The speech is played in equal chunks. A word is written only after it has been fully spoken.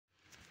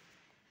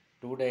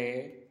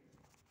Today,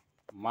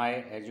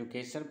 my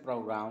education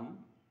program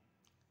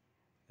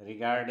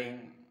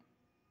regarding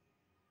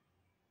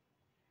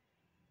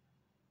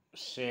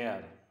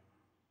share,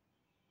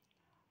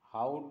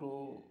 how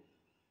to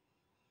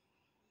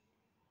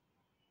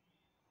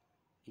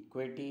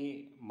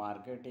equity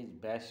market is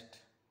best.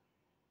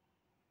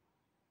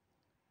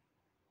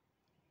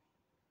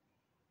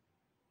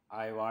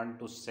 I want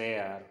to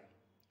share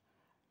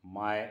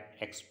my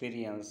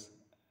experience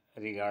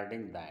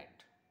regarding that.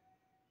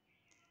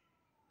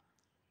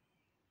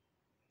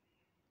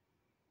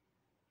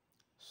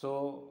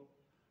 So,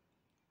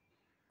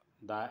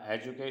 the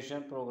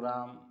education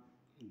program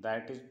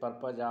that is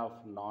purpose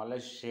of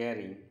knowledge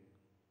sharing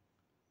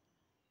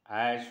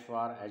as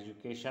for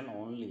education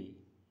only.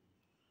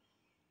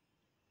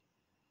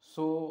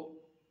 So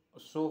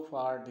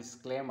far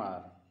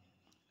disclaimer,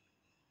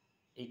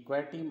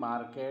 equity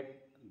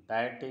market,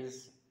 that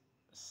is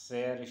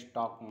share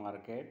stock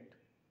market,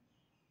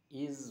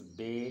 is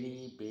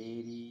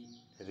very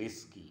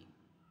risky.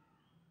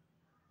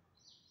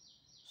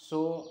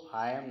 So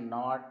I am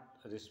not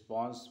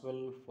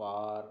responsible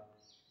for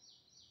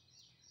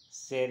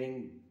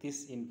sharing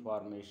this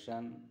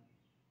information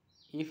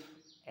if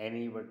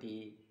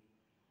anybody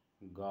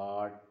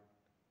got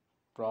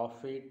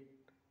profit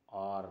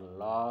or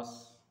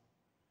loss,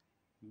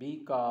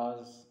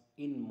 because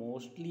in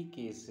mostly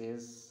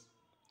cases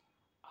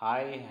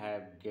I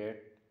have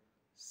get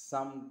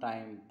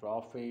sometime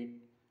profit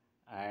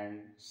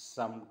and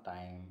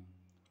sometime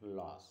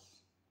loss.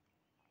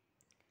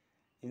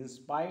 In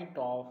spite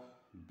of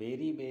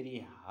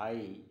very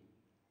high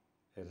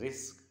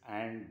risk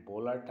and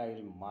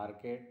volatile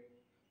market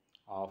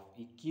of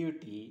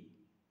equity,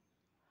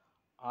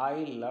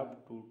 I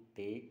love to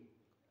take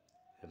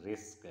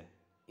risk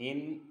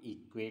in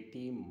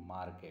equity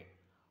market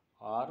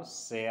or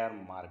share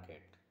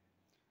market.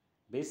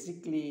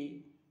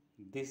 Basically,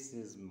 this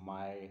is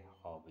my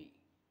hobby.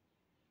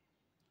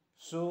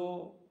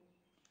 So,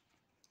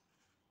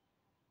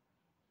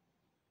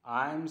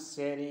 I am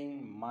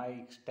sharing my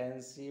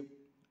extensive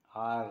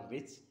or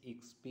rich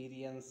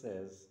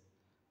experiences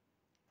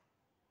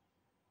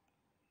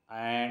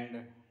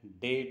and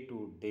day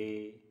to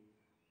day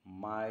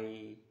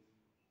my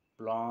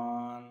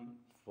plan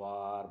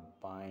for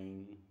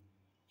buying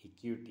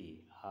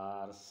equity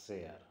or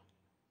share.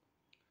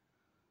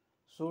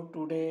 So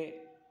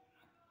today,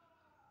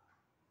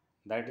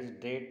 that is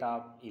date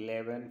of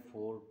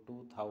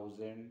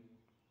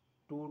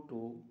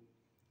 11/4/2022,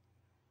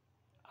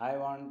 I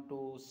want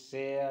to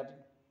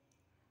share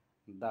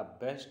the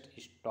best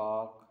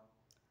stock,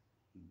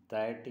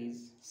 that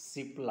is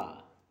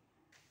Cipla.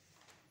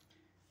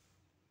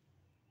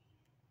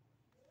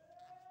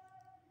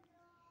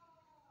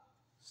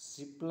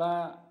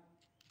 Cipla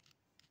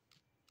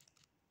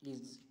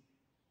is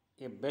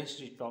a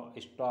best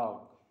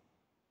stock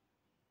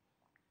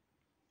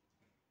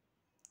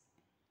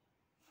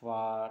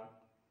for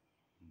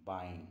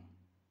buying.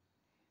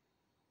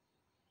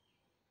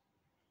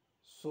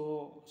 So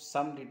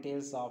some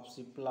details of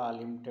Cipla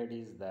Limited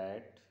is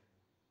that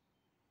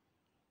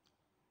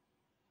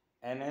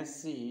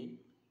NSE,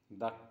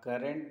 the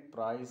current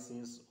price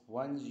is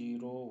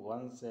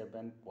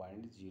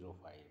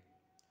 1017.05.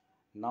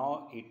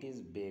 Now it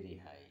is very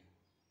high.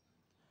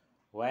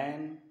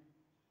 When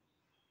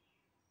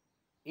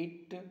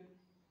it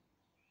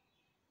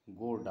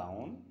go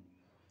down,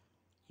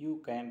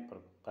 you can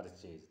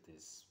purchase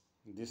this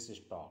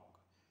stock.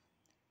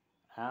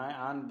 And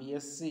on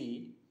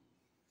BSC,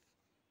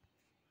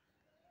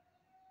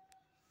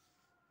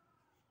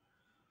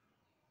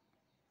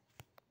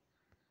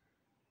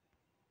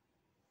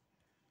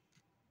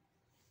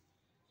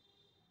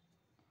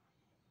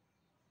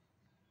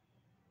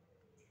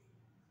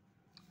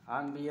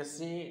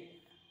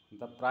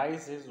 the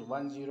price is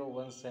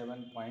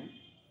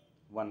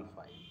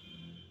 1017.15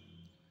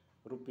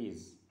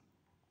 rupees.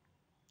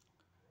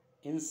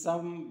 In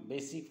some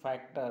basic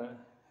factor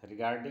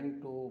regarding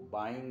to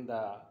buying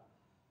the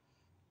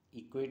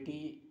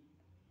equity,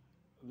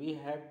 we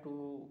have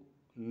to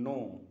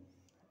know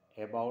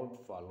about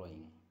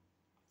following: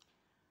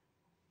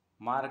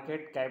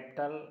 market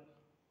capital,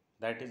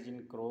 that is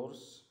in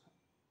crores,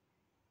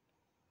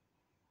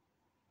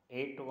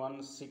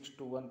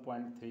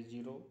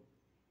 81621.30,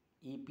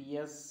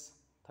 EPS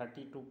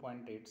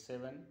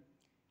 32.87,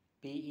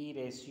 PE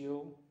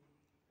ratio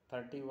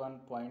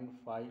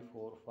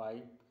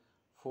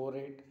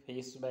 31.54548,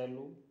 face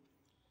value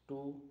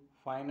to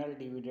final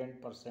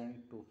dividend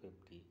percent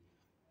 250,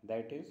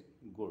 that is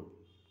good.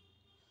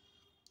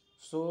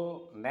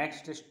 So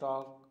next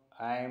stock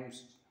I am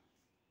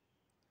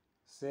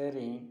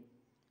sharing,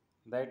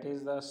 that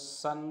is the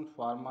Sun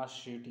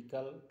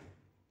Pharmaceutical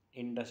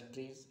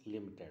Industries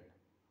Limited.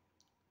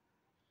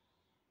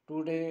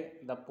 Today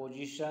the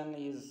position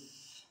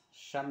is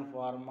Sun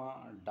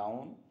Pharma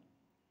down,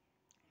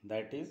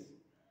 that is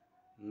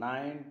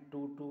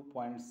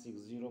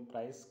 922.60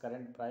 price,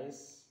 current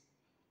price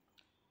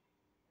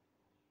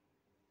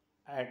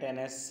at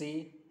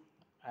NSC,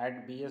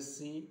 at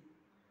BSC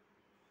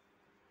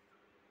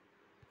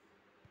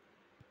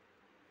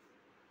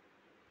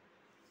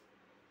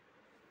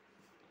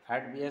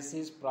At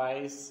BSE's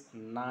price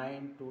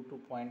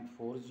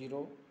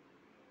 922.40,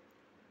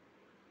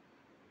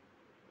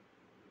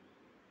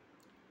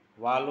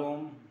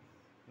 volume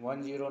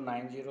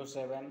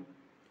 10907,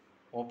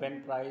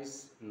 open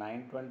price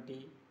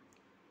 920,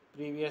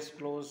 previous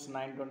close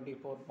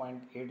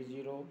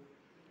 924.80.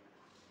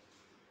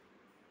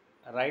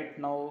 Right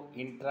now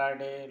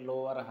intraday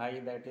lower high,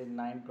 that is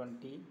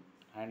 920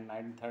 and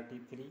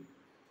 933.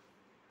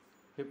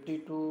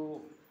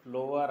 52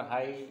 lower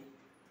high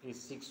is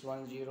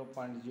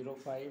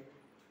 610.05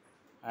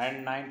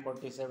 and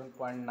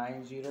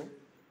 947.90.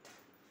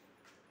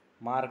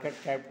 Market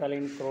capital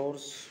in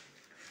crores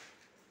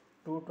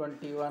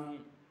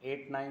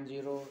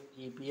 221,890,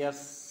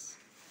 EPS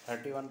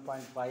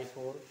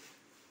 31.54,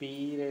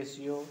 PE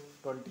ratio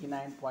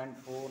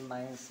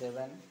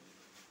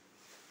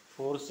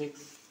 29.49746,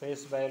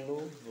 face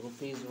value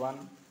rupees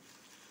 1,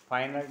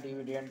 final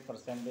dividend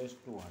percentage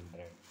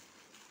 200.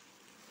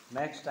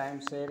 Next I am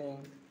sharing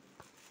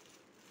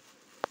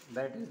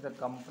that is the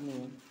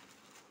company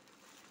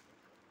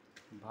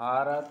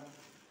Bharat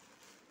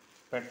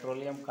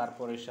Petroleum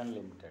Corporation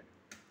Limited.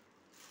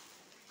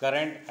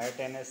 Current at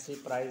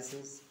NSE price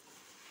is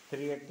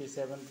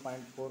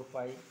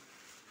 387.45,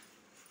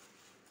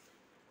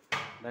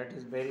 that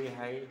is very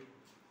high.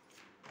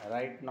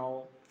 Right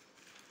now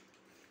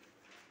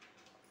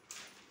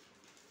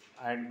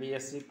at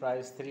BSE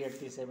price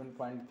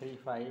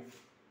 387.35.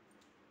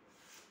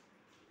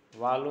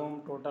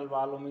 Volume, total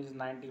volume is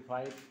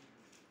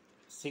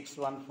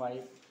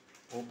 95,615.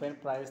 Open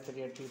price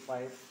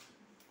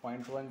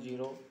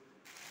 385.10.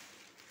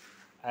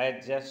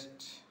 As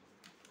just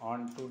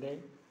on today.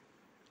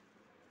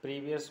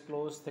 Previous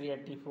close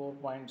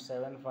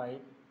 384.75.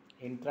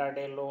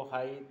 Intraday low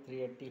high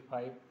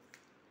 385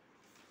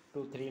 to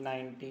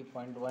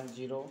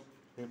 390.10.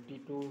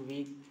 52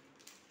 week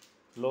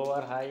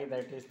lower high,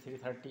 that is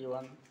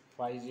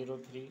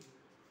 331.503.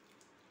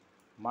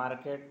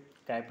 Market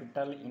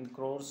capital in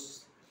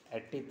crores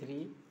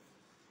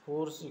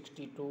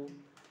 83,462.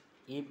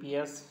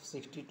 EPS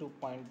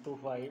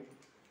 62.25.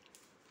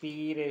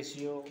 PE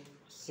ratio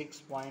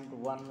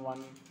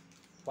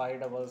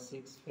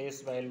 6.11566.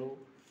 Face value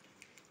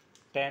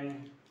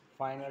 10.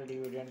 Final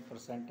dividend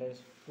percentage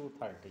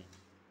 230.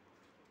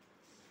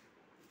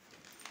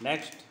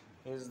 Next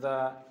is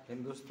the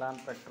Hindustan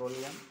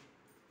Petroleum.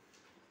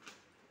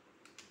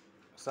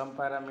 Some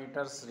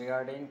parameters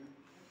regarding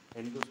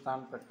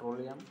Hindustan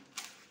Petroleum.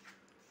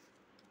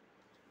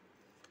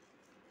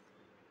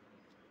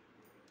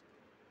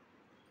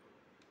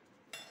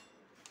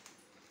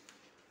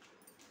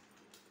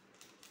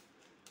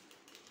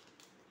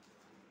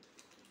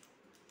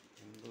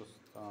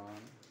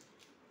 Hindustan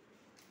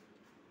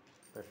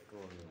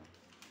Petroleum.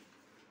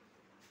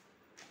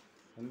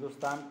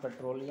 Hindustan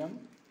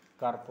Petroleum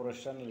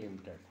Corporation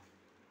Limited.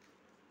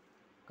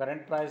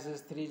 Current price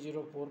is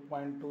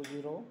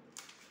 304.20,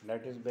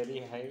 that is very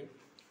high.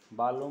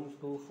 Volume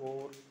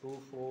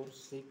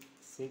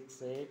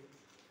 2424,668.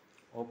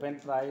 Open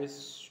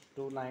price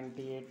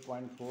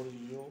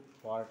 298.40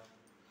 for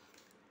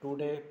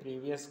today.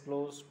 Previous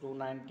close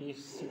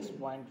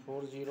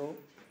 296.40,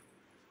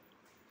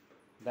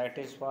 that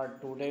is for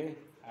today.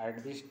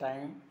 At this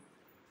time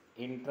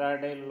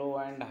intraday low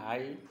and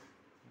high,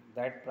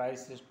 that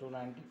price is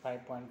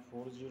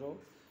 295.40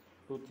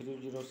 to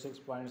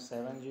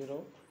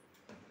 306.70,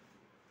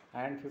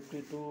 and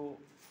 52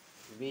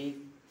 week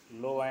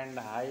low and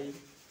high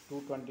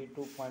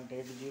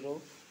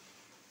 222.80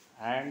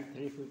 and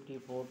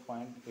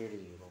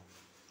 354.80.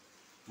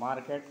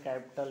 Market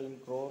capital in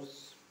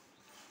crores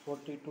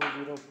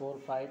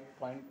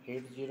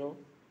 42,045.80.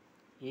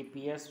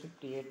 EPS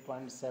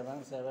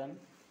 58.77.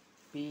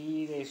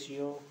 PE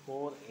ratio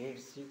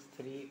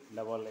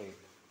 4.86388.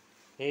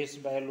 Face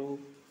value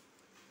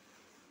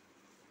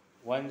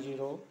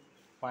 10.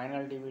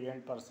 Final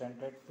dividend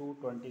percentage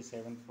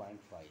 227.5.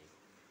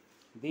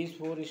 These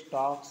four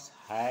stocks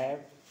have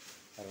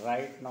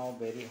right now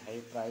very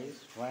high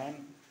price.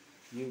 When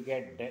you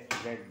get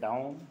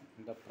down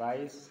the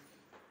price,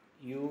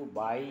 you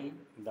buy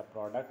the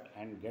product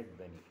and get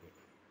benefit.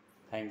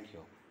 Thank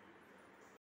you.